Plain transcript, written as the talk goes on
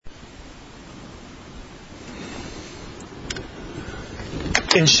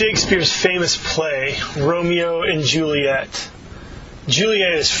In Shakespeare's famous play, Romeo and Juliet,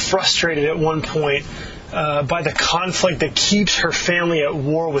 Juliet is frustrated at one point by the conflict that keeps her family at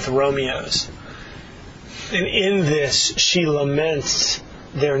war with Romeo's. And in this, she laments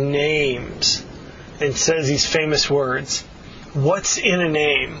their names and says these famous words, "What's in a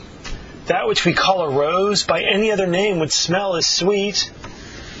name? That which we call a rose by any other name would smell as sweet."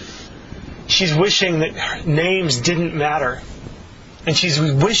 She's wishing that names didn't matter. And she's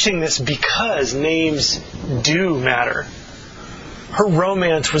wishing this because names do matter. Her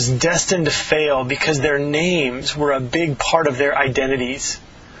romance was destined to fail because their names were a big part of their identities.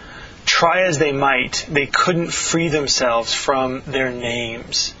 Try as they might, they couldn't free themselves from their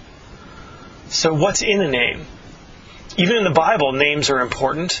names. So what's in a name? Even in the Bible, names are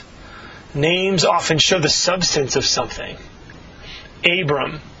important. Names often show the substance of something.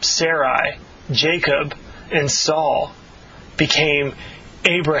 Abram, Sarai, Jacob, and Saul became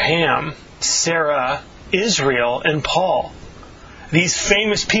Abraham, Sarah, Israel, and Paul. These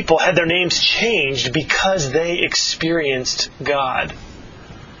famous people had their names changed because they experienced God.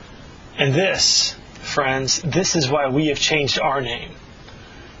 And this, friends, this is why we have changed our name.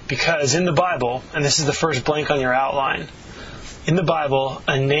 Because in the Bible, and this is the first blank on your outline, in the Bible,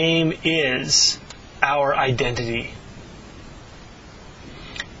 a name is our identity.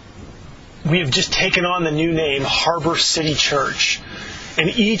 We have just taken on the new name, Harbor City Church. And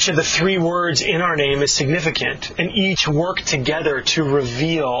each of the three words in our name is significant. And each work together to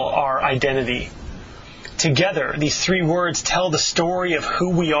reveal our identity. Together, these three words tell the story of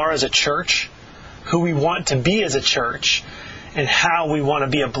who we are as a church, who we want to be as a church, and how we want to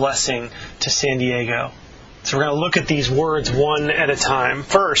be a blessing to San Diego. So we're going to look at these words one at a time.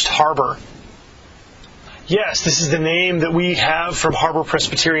 First, Harbor. Yes, this is the name that we have from Harbor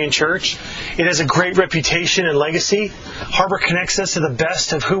Presbyterian Church. It has a great reputation and legacy. Harbor connects us to the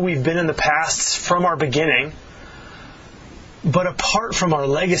best of who we've been in the past from our beginning. But apart from our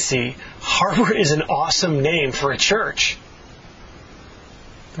legacy, Harbor is an awesome name for a church.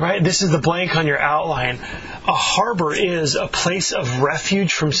 Right? This is the blank on your outline. A harbor is a place of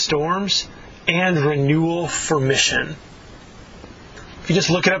refuge from storms and renewal for mission. If you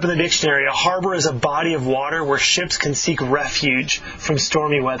just look it up in the dictionary, a harbor is a body of water where ships can seek refuge from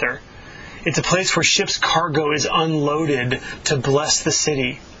stormy weather. It's a place where ships' cargo is unloaded to bless the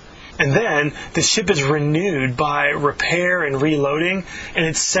city. And then the ship is renewed by repair and reloading, and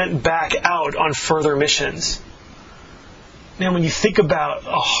it's sent back out on further missions. Now, when you think about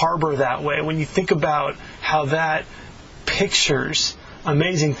a harbor that way, when you think about how that pictures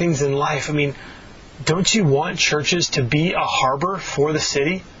amazing things in life, I mean, don't you want churches to be a harbor for the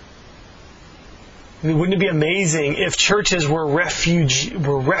city? I mean, wouldn't it be amazing if churches were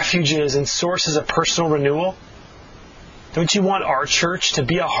refuges and sources of personal renewal? Don't you want our church to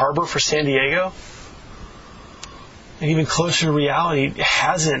be a harbor for San Diego? And even closer to reality,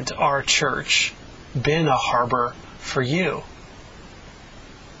 hasn't our church been a harbor for you?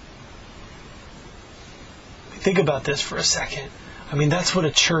 Think about this for a second. I mean, that's what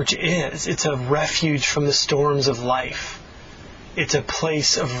a church is. It's a refuge from the storms of life. It's a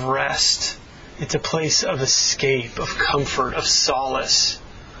place of rest. It's a place of escape, of comfort, of solace.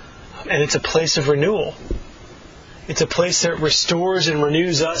 And it's a place of renewal. It's a place that restores and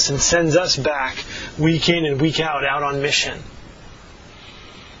renews us and sends us back week in and week out on mission.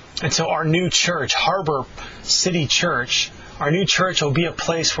 And so our new church, Harbor City Church, our new church will be a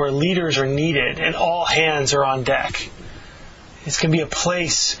place where leaders are needed and all hands are on deck. It's going to be a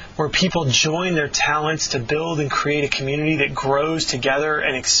place where people join their talents to build and create a community that grows together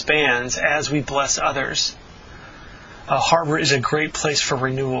and expands as we bless others. A harbor is a great place for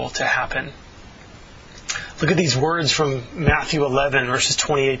renewal to happen. Look at these words from Matthew 11, verses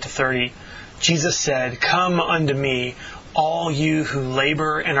 28 to 30. Jesus said, "Come unto me, all you who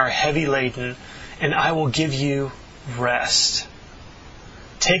labor and are heavy laden, and I will give you rest.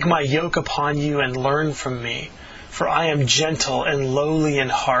 Take my yoke upon you and learn from me. For I am gentle and lowly in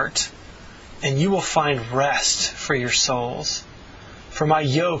heart, and you will find rest for your souls. For my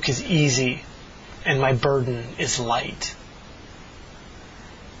yoke is easy, and my burden is light."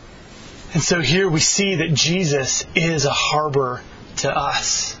 And so here we see that Jesus is a harbor to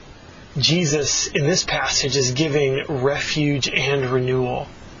us. Jesus, in this passage, is giving refuge and renewal.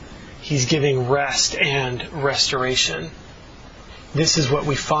 He's giving rest and restoration. This is what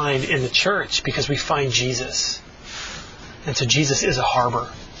we find in the church because we find Jesus. And so Jesus is a harbor.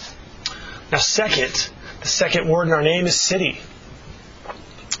 Now the second word in our name is city.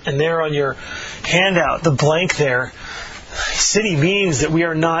 And there on your handout, the blank there, city means that we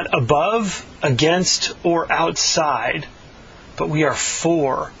are not above, against, or outside, but we are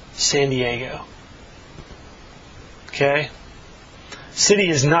for San Diego. Okay? City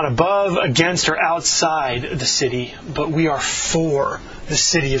is not above, against, or outside the city, but we are for the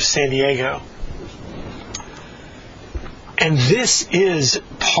city of San Diego. And this is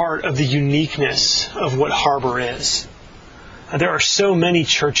part of the uniqueness of what Harbor is. There are so many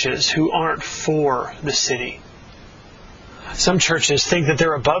churches who aren't for the city. Some churches think that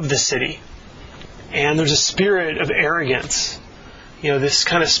they're above the city. And there's a spirit of arrogance. This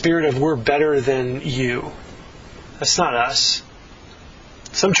kind of spirit of we're better than you. That's not us.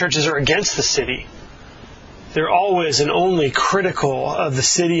 Some churches are against the city. They're always and only critical of the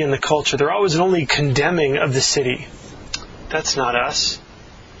city and the culture. They're always and only condemning of the city. That's not us.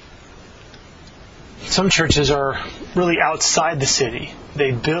 Some churches are really outside the city.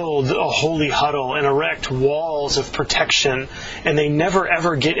 They build a holy huddle and erect walls of protection, and they never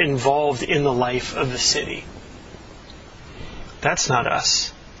ever get involved in the life of the city. That's not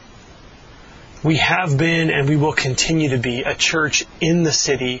us. We have been and we will continue to be a church in the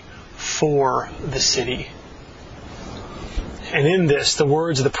city for the city. And in this, the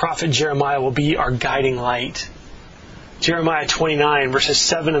words of the prophet Jeremiah will be our guiding light. Jeremiah 29 verses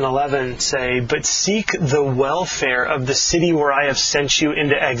 7 and 11 say, "But seek the welfare of the city where I have sent you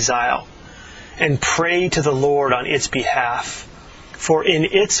into exile, and pray to the Lord on its behalf. For in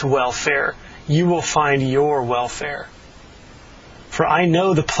its welfare you will find your welfare. For I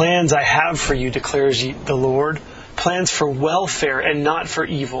know the plans I have for you, declares the Lord, plans for welfare and not for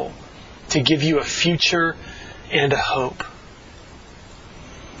evil, to give you a future and a hope."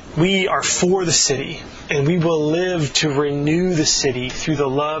 We are for the city, and we will live to renew the city through the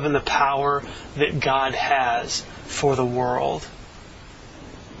love and the power that God has for the world.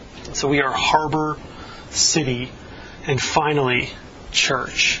 So we are Harbor, city, and finally,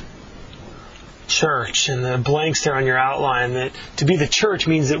 church. Church, and the blanks there on your outline, that to be the church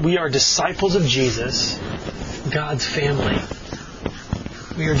means that we are disciples of Jesus, God's family.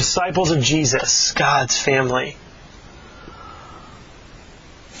 We are disciples of Jesus, God's family.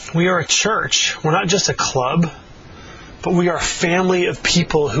 We are a church. We're not just a club, but we are a family of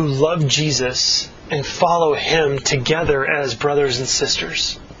people who love Jesus and follow Him together as brothers and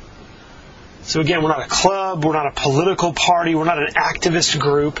sisters. So again, we're not a club, we're not a political party, we're not an activist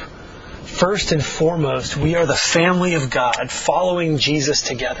group. First and foremost, we are the family of God following Jesus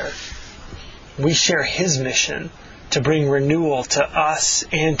together. We share His mission to bring renewal to us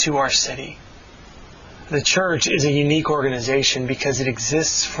and to our city. The church is a unique organization because it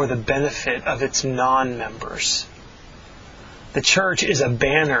exists for the benefit of its non-members. The church is a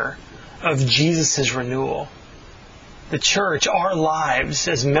banner of Jesus' renewal. The church, our lives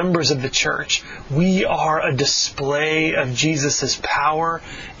as members of the church, we are a display of Jesus' power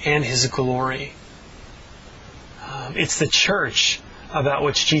and His glory. It's the church about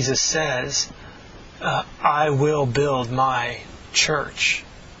which Jesus says, I will build my church.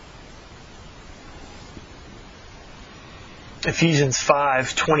 Ephesians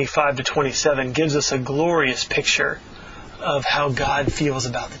 5:25-27 gives us a glorious picture of how God feels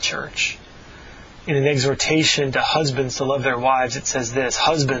about the church. In an exhortation to husbands to love their wives, it says this,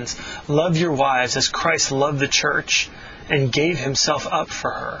 "Husbands, love your wives as Christ loved the church and gave Himself up for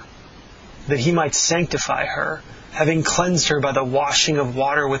her, that He might sanctify her, having cleansed her by the washing of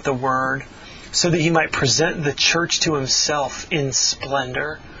water with the word, so that He might present the church to Himself in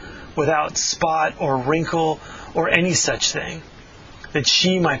splendor, without spot or wrinkle or any such thing, that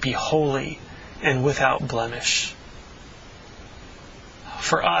she might be holy and without blemish."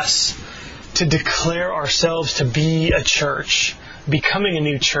 For us to declare ourselves to be a church, becoming a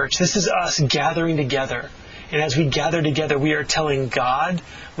new church, this is us gathering together. And as we gather together, we are telling God,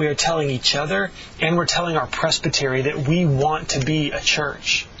 we are telling each other, and we're telling our presbytery that we want to be a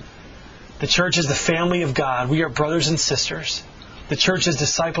church. The church is the family of God. We are brothers and sisters. The church is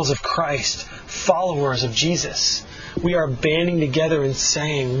disciples of Christ, followers of Jesus. We are banding together and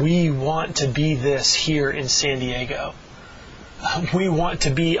saying, we want to be this here in San Diego. We want to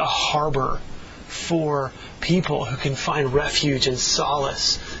be a harbor for people who can find refuge and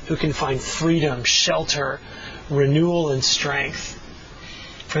solace, who can find freedom, shelter, renewal, and strength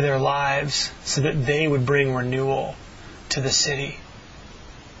for their lives so that they would bring renewal to the city.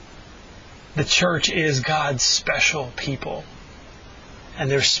 The church is God's special people. And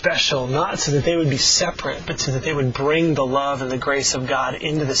they're special not so that they would be separate, but so that they would bring the love and the grace of God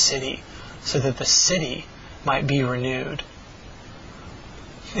into the city so that the city might be renewed.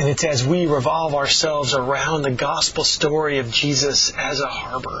 And it's as we revolve ourselves around the gospel story of Jesus as a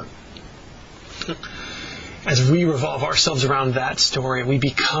harbor. As we revolve ourselves around that story, we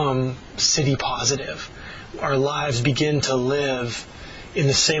become city positive. our lives begin to live in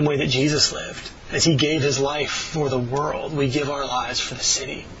the same way that Jesus lived. As He gave His life for the world, we give our lives for the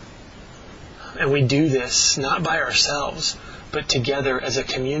city. And we do this not by ourselves, but together as a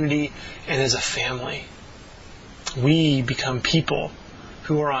community and as a family. We become people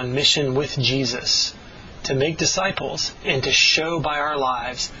who are on mission with Jesus to make disciples and to show by our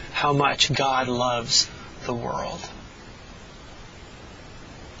lives how much God loves the world.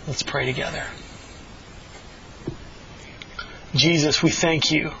 Let's pray together. Jesus, we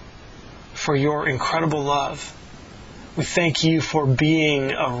thank You for Your incredible love. We thank You for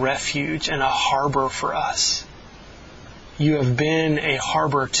being a refuge and a harbor for us. You have been a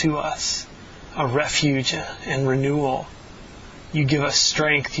harbor to us, a refuge and renewal. You give us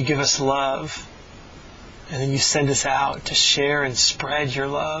strength, You give us love, and then You send us out to share and spread Your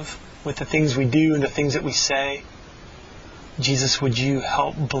love with the things we do and the things that we say. Jesus, would You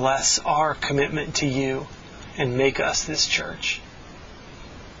help bless our commitment to You and make us this church.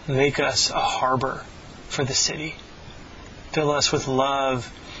 Make us a harbor for the city. Fill us with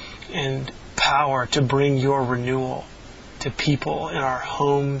love and power to bring Your renewal to people in our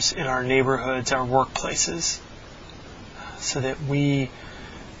homes, in our neighborhoods, our workplaces, so that we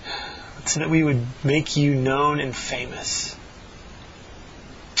would make You known and famous.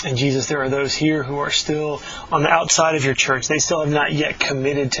 And Jesus, there are those here who are still on the outside of Your church. They still have not yet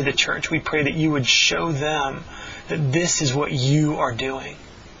committed to the church. We pray that You would show them that this is what You are doing.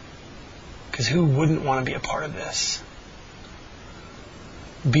 Because who wouldn't want to be a part of this?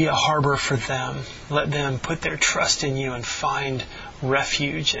 Be a harbor for them. Let them put their trust in You and find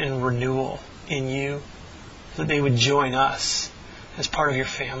refuge and renewal in You, so that they would join us as part of Your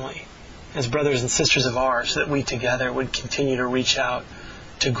family, as brothers and sisters of ours, so that we together would continue to reach out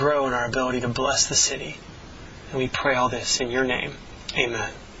to grow in our ability to bless the city. And we pray all this in Your name.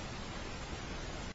 Amen.